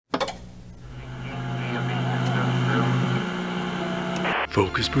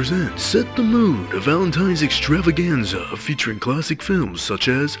Focus presents Set the Mood, a Valentine's extravaganza featuring classic films such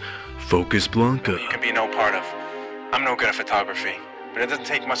as Focus Blanca. You can be no part of. I'm no good at photography, but it doesn't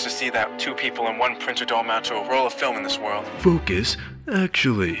take much to see that two people in one printer don't amount to a roll of film in this world. Focus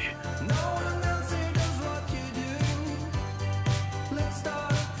Actually.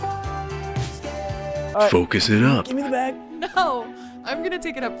 Focus It Up. Give me the bag. No, I'm gonna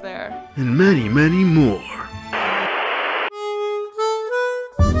take it up there. And many, many more.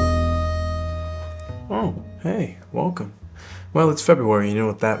 Oh, hey, welcome. Well, it's February, you know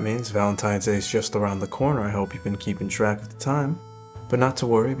what that means. Valentine's Day is just around the corner. I hope you've been keeping track of the time. But not to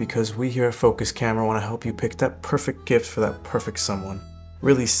worry, because we here at Focus Camera want to help you pick that perfect gift for that perfect someone.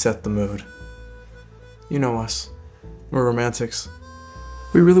 Really set the mood. You know us. We're romantics.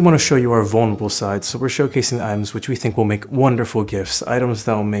 We really want to show you our vulnerable side, so we're showcasing items which we think will make wonderful gifts. Items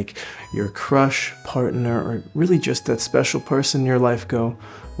that will make your crush, partner, or really just that special person in your life go,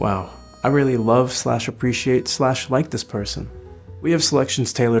 wow, I really love / appreciate / like this person. We have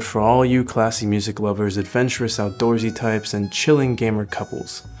selections tailored for all you classy music lovers, adventurous outdoorsy types, and chilling gamer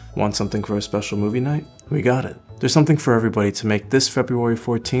couples. Want something for a special movie night? We got it. There's something for everybody to make this February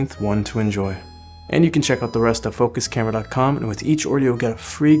 14th one to enjoy. And you can check out the rest at focuscamera.com, and with each order you'll get a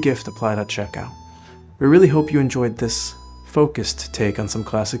free gift applied at checkout. We really hope you enjoyed this focused take on some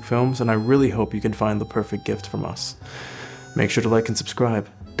classic films, and I really hope you can find the perfect gift from us. Make sure to like and subscribe.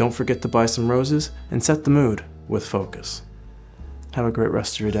 Don't forget to buy some roses, and set the mood with Focus. Have a great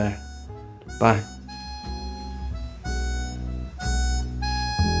rest of your day. Bye.